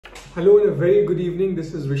Hello and a very good evening.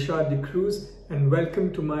 This is Rishad the Cruz and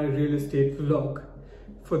welcome to my real estate vlog.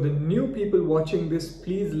 For the new people watching this,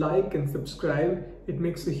 please like and subscribe. It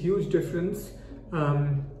makes a huge difference.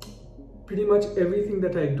 Pretty much everything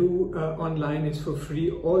that I do online is for free.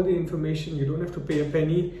 All the information, you don't have to pay a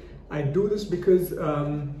penny. I do this because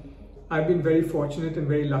I've been very fortunate and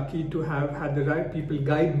very lucky to have had the right people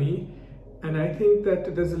guide me. And I think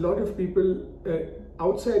that there's a lot of people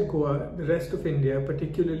outside Goa, the rest of India,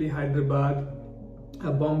 particularly Hyderabad,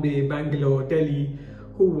 Bombay, Bangalore, Delhi,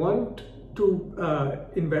 who want to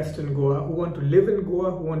invest in Goa, who want to live in Goa,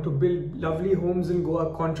 who want to build lovely homes in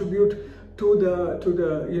Goa, contribute to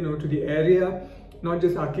the area, not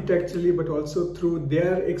just architecturally but also through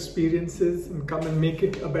their experiences, and come and make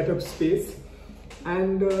it a better space.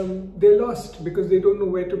 And they're lost because they don't know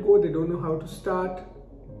where to go, they don't know how to start,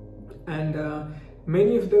 and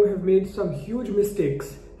many of them have made some huge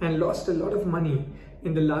mistakes and lost a lot of money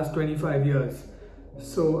in the last 25 years.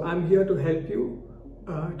 So I'm here to help you,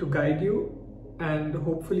 to guide you, and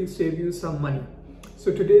hopefully save you some money.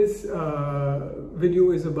 So today's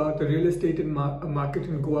video is about the real estate market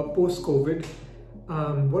in Goa post-COVID.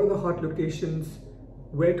 What are the hot locations,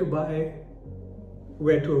 where to buy,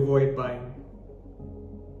 where to avoid buying.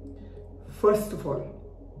 First of all,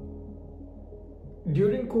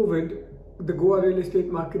 during COVID, the Goa real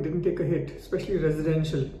estate market didn't take a hit, especially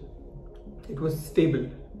residential. It was stable.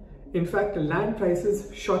 In fact, the land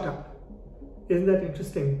prices shot up. Isn't that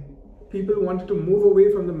interesting? People wanted to move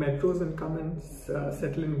away from the metros and come and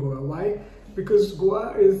settle in Goa. Why? Because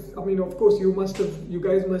Goa is, I mean, of course, you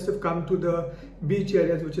guys must have come to the beach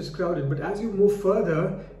areas, which is crowded. But as you move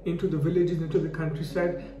further into the villages, into the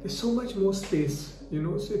countryside, there's so much more space. You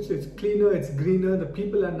know, so it's cleaner, it's greener, the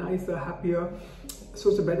people are nicer, happier. So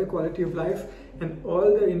it's a better quality of life, and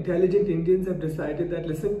all the intelligent Indians have decided that,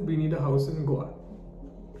 listen, we need a house in Goa.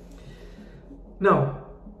 Now,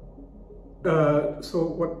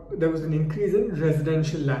 there was an increase in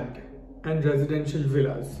residential land and residential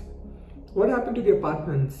villas. What happened to the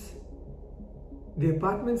apartments? The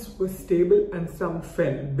apartments were stable and some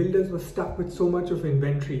fell. Builders were stuck with so much of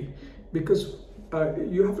inventory because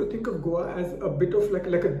you have to think of Goa as a bit of like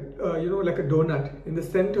a donut. In the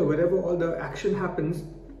center, wherever all the action happens,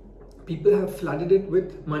 people have flooded it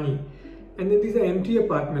with money. And then these are empty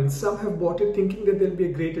apartments. Some have bought it thinking that there'll be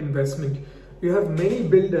a great investment. You have many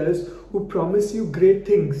builders who promise you great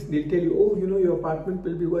things. They'll tell you, oh, you know, your apartment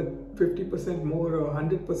will be worth 50% more or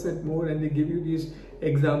 100% more, and they give you these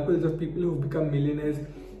examples of people who've become millionaires.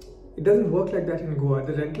 It doesn't work like that in Goa.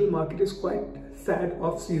 The rental market is quite sad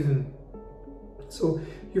off season. So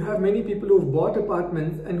you have many people who have bought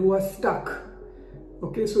apartments and who are stuck.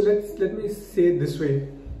 Okay, so let me say it this way.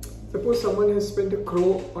 Suppose someone has spent 1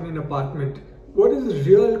 crore on an apartment. What is the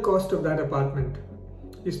real cost of that apartment?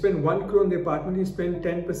 You spend 1 crore on the apartment, you spend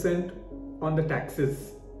 10% on the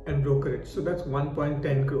taxes and brokerage. So that's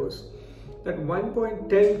 1.10 crores. That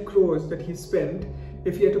 1.10 crores that he spent,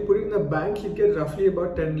 if he had to put it in a bank, he'd get roughly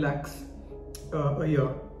about 10 lakhs a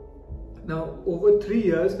year. Now, over 3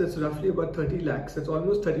 years, that's roughly about 30 lakhs. That's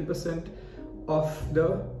almost 30% of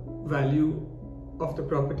the value of the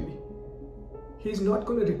property. He's not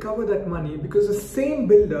going to recover that money because the same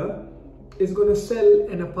builder is going to sell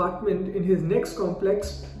an apartment in his next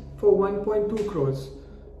complex for 1.2 crores.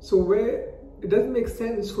 So where it doesn't make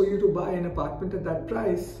sense for you to buy an apartment at that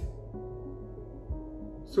price.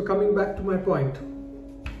 So coming back to my point,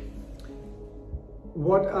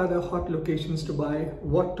 what are the hot locations to buy,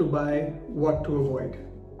 what to avoid?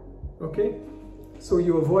 Okay, so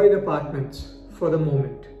you avoid apartments for the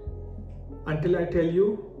moment. Until I tell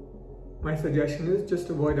you, my suggestion is just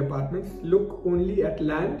avoid apartments. Look only at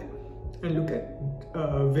land and look at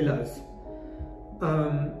villas.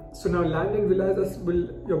 So now land and villas,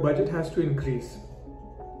 your budget has to increase.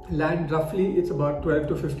 Land, roughly it's about 12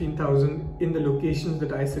 to 15,000 in the locations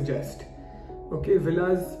that I suggest. Okay,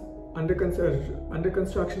 villas under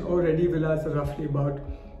construction already, villas are roughly about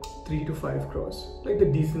 3 to 5 crores, like the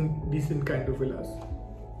decent kind of villas.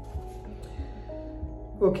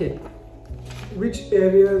 Okay, which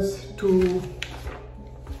areas to,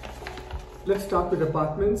 let's start with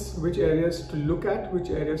apartments. Which areas to look at, which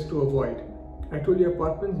areas to avoid. I told you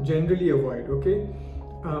apartments generally avoid, okay?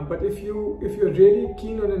 But if you're really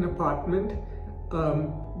keen on an apartment,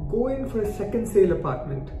 go in for a second sale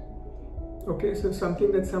apartment. Okay, so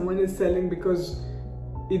something that someone is selling because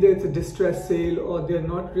either it's a distress sale or they're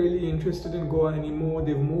not really interested in Goa anymore,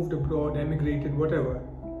 they've moved abroad, emigrated, whatever.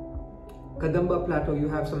 Kadamba Plateau, you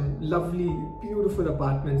have some lovely, beautiful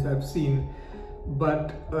apartments I've seen,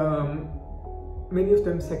 but many of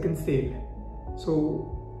them second sale.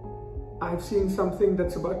 So I've seen something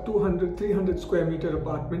that's about 200, 300 square meter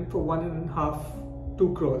apartment for 1.5,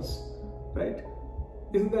 2 crores, right?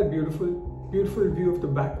 Isn't that beautiful? Beautiful view of the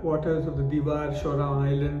backwaters of the Diwar, Shora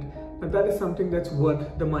Island, and that is something that's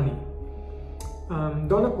worth the money.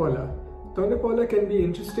 Donapaula can be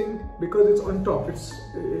interesting because it's on top. It's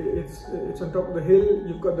on top of the hill.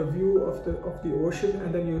 You've got the view of the ocean,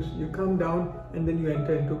 and then you come down and then you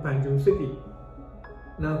enter into Panjim city.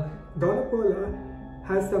 Now, Donapaula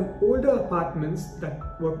has some older apartments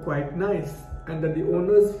that were quite nice and that the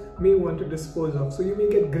owners may want to dispose of. So you may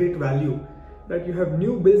get great value. Right? You have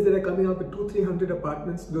new builds that are coming up with 200-300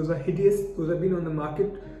 apartments. Those are hideous. Those have been on the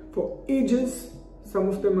market for ages. Some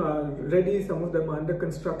of them are ready. Some of them are under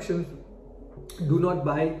construction. Do not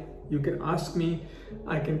buy. You can ask me.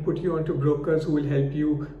 I can put you onto brokers who will help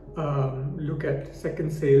you look at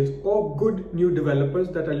second sales or good new developers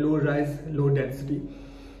that are low rise, low density,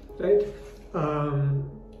 right?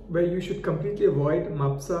 Where you should completely avoid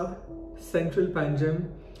Mapsa, Central Panjim,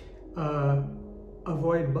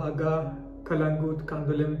 avoid Baga, Kalangut,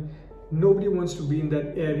 Kandolim. Nobody wants to be in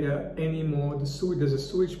that area anymore. There's a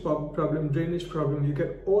sewage problem, drainage problem. You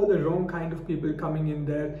get all the wrong kind of people coming in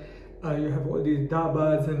there. You have all these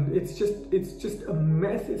dabas, and it's just a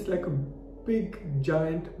mess. It's like a big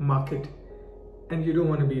giant market, and you don't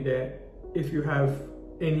want to be there if you have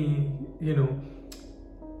any,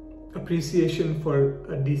 appreciation for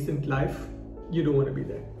a decent life. You don't want to be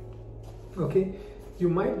there. Okay, you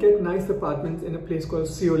might get nice apartments in a place called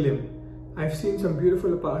Siolim. I've seen some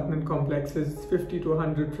beautiful apartment complexes, 50 to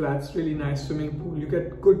 100 flats, really nice swimming pool. You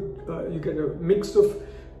get good, you get a mix of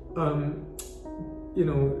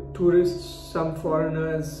tourists, some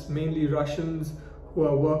foreigners, mainly Russians who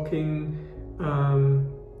are working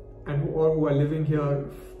or who are living here,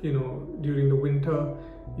 during the winter.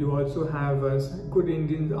 You also have good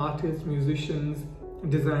Indian artists, musicians,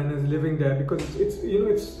 designers living there, because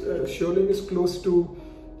Siolim is close to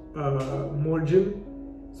Morjim,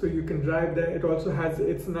 so you can drive there. It also has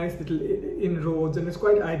its nice little inroads, and it's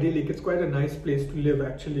quite idyllic. It's quite a nice place to live,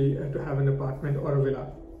 actually, to have an apartment or a villa.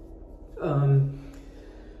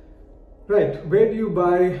 Right, where do you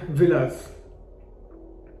buy villas?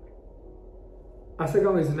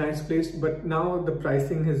 Asagaon is a nice place, but now the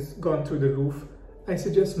pricing has gone through the roof. I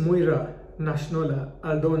suggest Moira, Nashnola,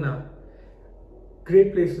 Aldona,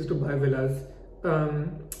 great places to buy villas.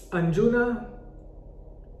 Anjuna,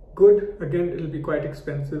 good, again it'll be quite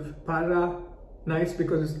expensive. Para, nice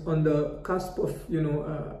because it's on the cusp of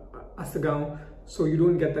Asagaon, so you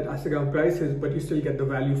don't get that Asagaon prices, but you still get the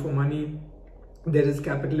value for money. There is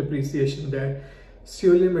capital appreciation there.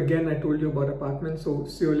 Siolim, again I told you about apartments, so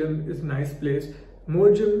Siolim is a nice place.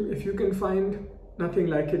 Morjim, if you can find, nothing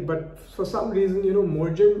like it, but for some reason,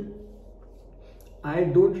 Morjim I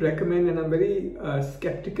don't recommend, and I'm very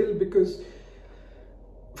skeptical, because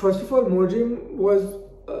first of all, Morjim was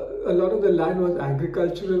a lot of the land was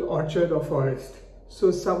agricultural, orchard or forest.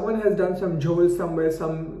 So someone has done some jhol somewhere,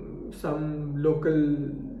 some local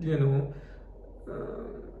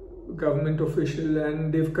government official,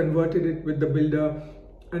 and they've converted it with the builder,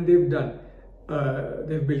 and they've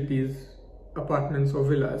built these apartments or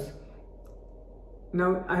villas.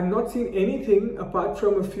 Now, I've not seen anything apart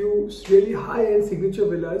from a few really high-end signature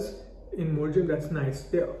villas in Morjim that's nice.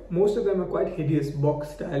 Most of them are quite hideous,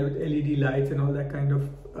 box style with LED lights and all that kind of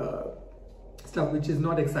stuff, which is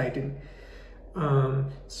not exciting.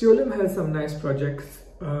 Siolim has some nice projects.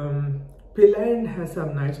 Piland has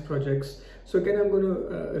some nice projects. So again, I'm going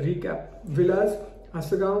to recap. Villas: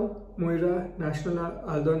 Asagaon, Moira, Nashnola,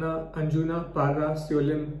 Aldona, Anjuna, Para,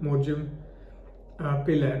 Siolim, Morjim,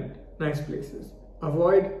 Piland. Nice places.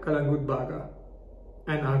 Avoid Kalangut, Baga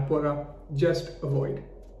and Arpora. Just avoid,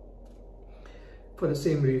 for the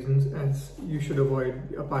same reasons as you should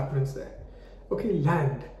avoid apartments there. Okay,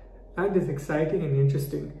 land. Land is exciting and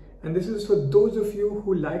interesting, and this is for those of you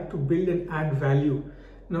who like to build and add value.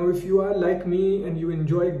 Now, if you are like me and you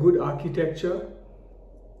enjoy good architecture,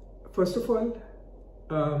 first of all,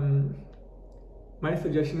 my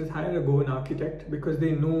suggestion is hire a Goan architect, because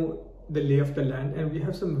they know the lay of the land, and we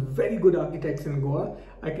have some very good architects in Goa.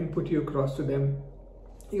 I can put you across to them.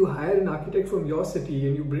 You hire an architect from your city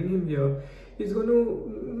and you bring him here. He's going to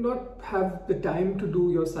not have the time to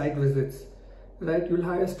do your site visits, right? You'll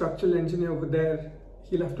hire a structural engineer over there.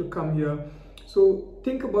 He'll have to come here. So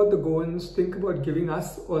think about the Goans, think about giving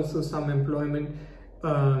us also some employment,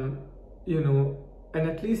 and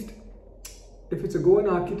at least if it's a Goan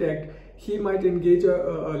architect, he might engage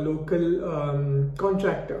a local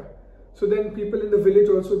contractor. So then people in the village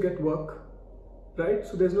also get work, right?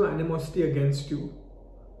 So there's no animosity against you.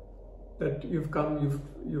 that you've come,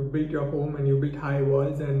 you've built your home and you built high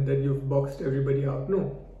walls and then you've boxed everybody out. No,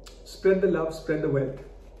 spread the love, spread the wealth.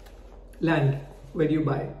 Land, where do you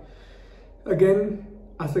buy? Again,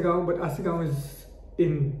 Asagaon, but Asagaon is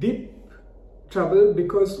in deep trouble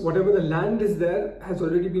because whatever the land is there has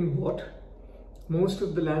already been bought. Most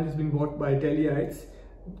of the land has been bought by Delhiites.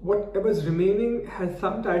 Whatever's remaining has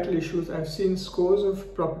some title issues. I've seen scores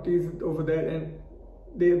of properties over there and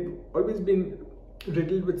they've always been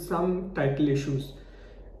riddled with some title issues.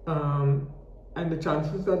 And the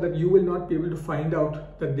chances are that you will not be able to find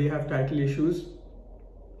out that they have title issues.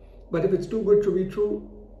 But if it's too good to be true,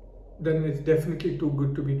 then it's definitely too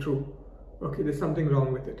good to be true. Okay, there's something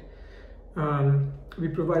wrong with it. We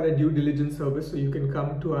provide a due diligence service, so you can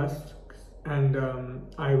come to us and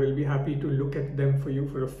I will be happy to look at them for you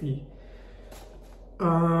for a fee.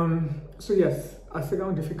 So yes,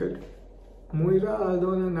 Asagaon difficult. Moira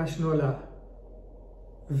Aldona Nationola,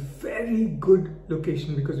 very good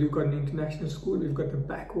location because we've got an international school, we've got the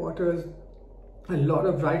backwaters, a lot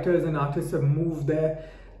of writers and artists have moved there.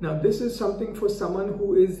 Now this is something for someone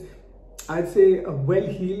who is, I'd say, a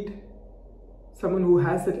well-heeled, someone who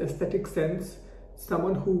has that aesthetic sense,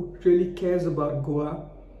 someone who really cares about Goa,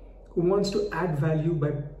 who wants to add value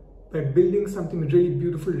by building something really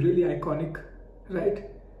beautiful, really iconic, right?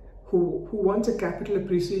 Who wants a capital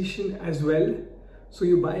appreciation as well. So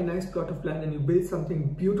you buy a nice plot of land and you build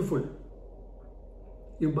something beautiful.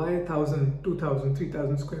 You buy 1,000, 2,000,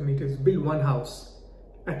 3,000 square meters, build one house.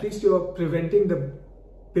 At least you're preventing the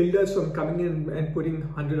builders from coming in and putting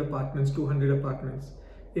 100 apartments, 200 apartments.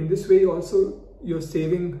 In this way also you're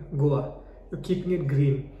saving Goa, you're keeping it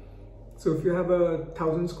green. So if you have a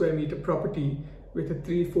 1,000 square meter property with a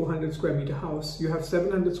 300-400 square meter house, you have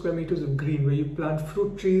 700 square meters of green where you plant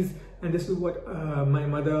fruit trees. And this is what my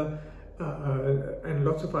mother and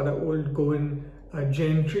lots of other old Goan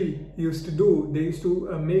gentry used to do. They used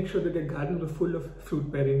to make sure that their gardens were full of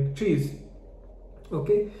fruit bearing trees.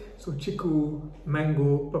 Okay, so chiku,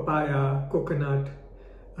 mango, papaya, coconut,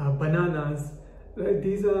 bananas, right?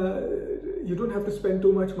 These are, you don't have to spend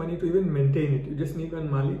too much money to even maintain it. You just need one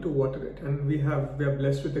mali to water it, and we are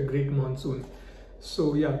blessed with a great monsoon.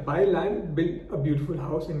 So yeah, buy land, build a beautiful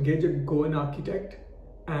house, engage a Goan architect,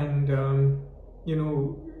 and you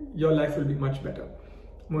know, your life will be much better.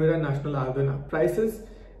 Moira National Aldana prices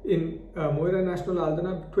in Moira National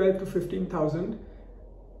Aldana 12 to 15,000.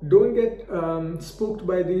 Don't get spooked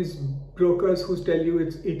by these brokers who tell you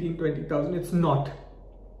it's 18-20,000. It's not.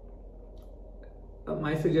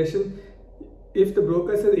 My suggestion, if the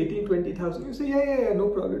broker says 18-20,000, you say yeah, no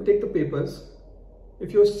problem, take the papers.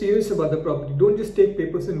 If you're serious about the property, don't just take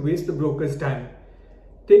papers and waste the broker's time.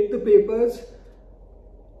 Take the papers,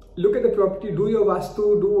 look at the property, do your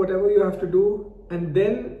vastu, do whatever you have to do, and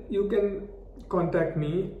then you can contact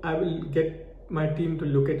me. I will get my team to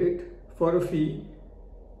look at it for a fee.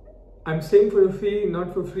 I'm saying for a fee,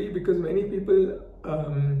 not for free, because many people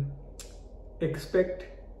expect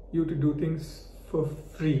you to do things for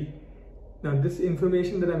free. Now this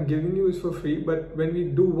information that I'm giving you is for free, but when we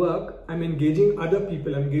do work, I'm engaging other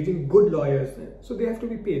people, I'm engaging good lawyers, so they have to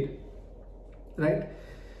be paid, right?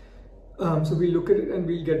 So we'll look at it and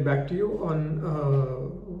we'll get back to you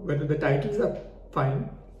on whether the titles are fine,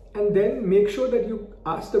 and then make sure that you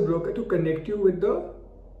ask the broker to connect you with the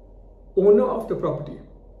owner of the property.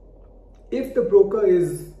 If the broker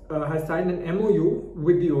has signed an MOU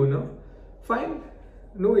with the owner, fine,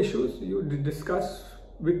 no issues. You discuss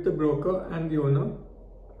with the broker and the owner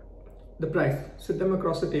the price, sit them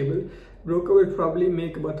across the table. Broker will probably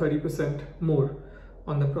make about 30% more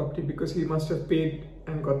on the property because he must have paid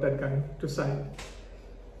and got that guy to sign.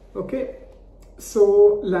 Okay,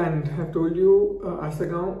 so land, I've told you,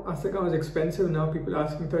 Asagaon is expensive now. People are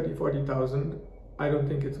asking 30-40,000. I don't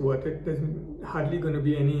think it's worth it. There's hardly going to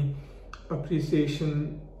be any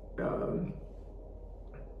appreciation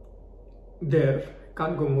there.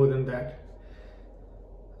 Can't go more than that.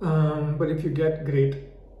 But if you get, great.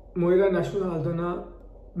 Moira National Aldana,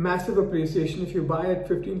 massive appreciation. If you buy at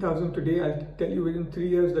 15,000 today, I'll tell you within 3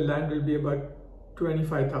 years the land will be about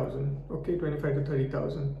 25,000. Okay, 25 to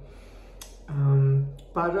 30,000.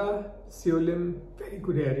 Para, Siolim, very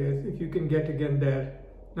good areas. If you can get again there,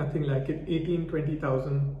 nothing like it.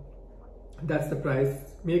 18-20,000. That's the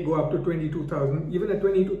price. May go up to 22,000. Even at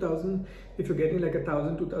 22,000, if you're getting like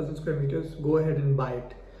 1,000-2,000 square meters, go ahead and buy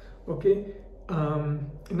it. Okay.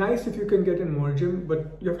 Nice if you can get in Morjim,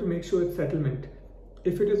 but you have to make sure it's settlement.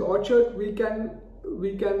 If it is orchard, we can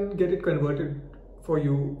get it converted for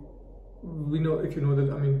you. We know, if you know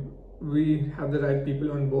that, I mean, we have the right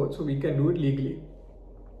people on board, so we can do it legally.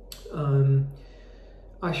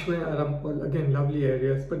 Ashway, Arampol, again lovely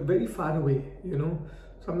areas, but very far away, you know.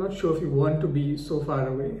 So I'm not sure if you want to be so far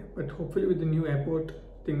away, but hopefully with the new airport,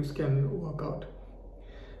 things can work out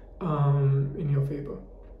in your favor.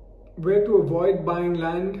 Where to avoid buying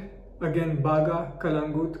land? Again, Baga,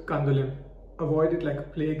 Kalangut, Kandolim. Avoid it like a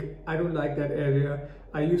plague. I don't like that area.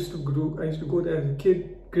 I used to go there as a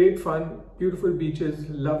kid. Great fun, beautiful beaches,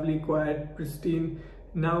 lovely, quiet, pristine.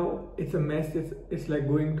 Now it's a mess. It's like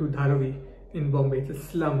going to Dharavi in Bombay. It's a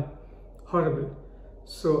slum, horrible.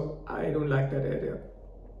 So I don't like that area.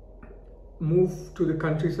 Move to the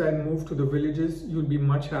countryside, move to the villages. You'll be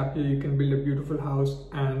much happier. You can build a beautiful house,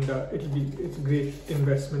 and it's great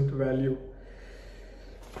investment value.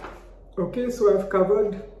 Okay, so I've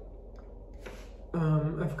covered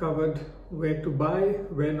where to buy,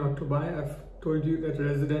 where not to buy. I've told you that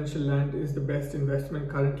residential land is the best investment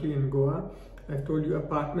currently in Goa. I've told you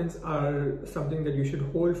apartments are something that you should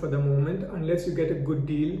hold for the moment unless you get a good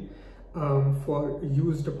deal for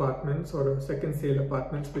used apartments or second sale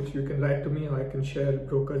apartments, which you can write to me, or I can share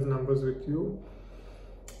brokers' numbers with you.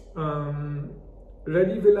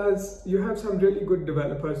 Ready villas, you have some really good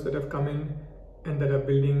developers that have come in and that are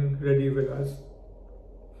building ready villas.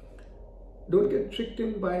 Don't get tricked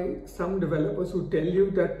in by some developers who tell you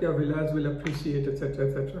that their villas will appreciate, etc.,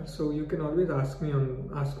 etc. So you can always ask me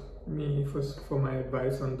for my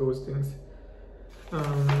advice on those things.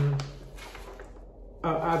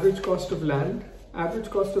 Average cost of land. Average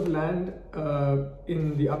cost of land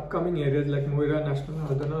in the upcoming areas like Moira National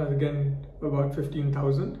Hardana, again about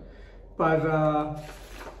 15,000. Para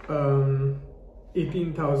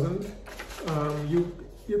 18,000.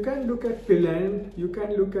 You can look at Piland, you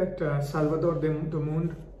can look at Salvador de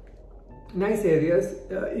Mundo. Nice areas,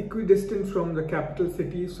 equidistant from the capital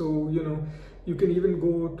city, so you know you can even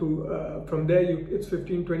go to from there. It's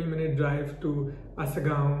 15-20 minute drive to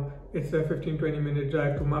Asagaon. It's a 15-20 minute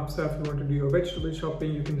drive to Mapsa. If you want to do your vegetable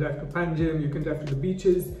shopping, you can drive to Panjim, you can drive to the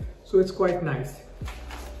beaches, so it's quite nice.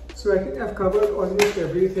 So I think I've covered almost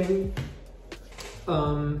everything.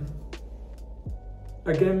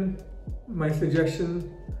 Again, my suggestion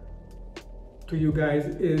to you guys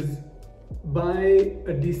is buy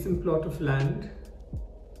a decent plot of land,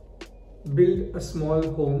 build a small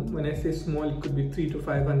home. When I say small, it could be 300 to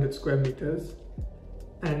 500 square meters,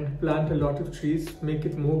 and plant a lot of trees, make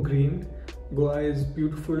it more green. Goa is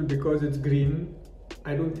beautiful because it's green.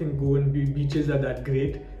 I don't think Goan beaches are that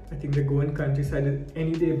great. I think the Goan countryside is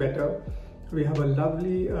any day better. We have a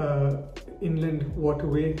lovely inland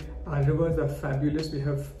waterway. Our rivers are fabulous. We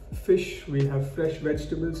have fish, we have fresh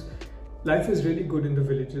vegetables. Life is really good in the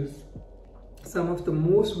villages. Some of the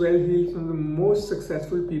most well-heeled, some of the most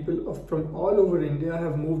successful people from all over India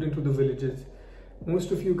have moved into the villages.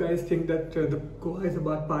 Most of you guys think that the Goa is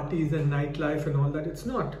about parties and nightlife and all that. It's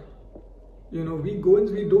not. You know, we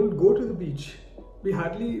Goans, we don't go to the beach. We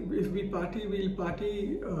hardly, if we party, we'll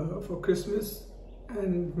party for Christmas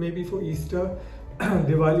and maybe for Easter.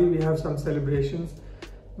 Diwali, we have some celebrations.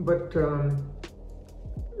 But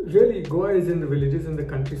really, Goa is in the villages, in the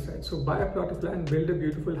countryside. So buy a plot of land, build a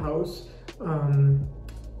beautiful house,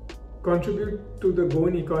 contribute to the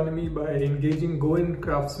Goan economy by engaging Goan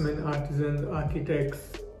craftsmen, artisans,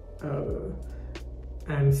 architects,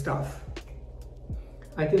 and staff.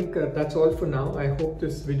 I think that's all for now. I hope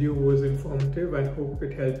this video was informative. I hope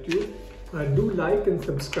it helped you. Do like and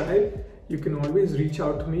subscribe. You can always reach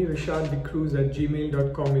out to me.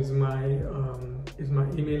 rishadbcruz@gmail.com is my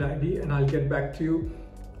email ID, and I'll get back to you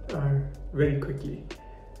very quickly.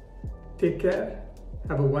 Take care.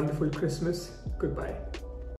 Have a wonderful Christmas. Goodbye.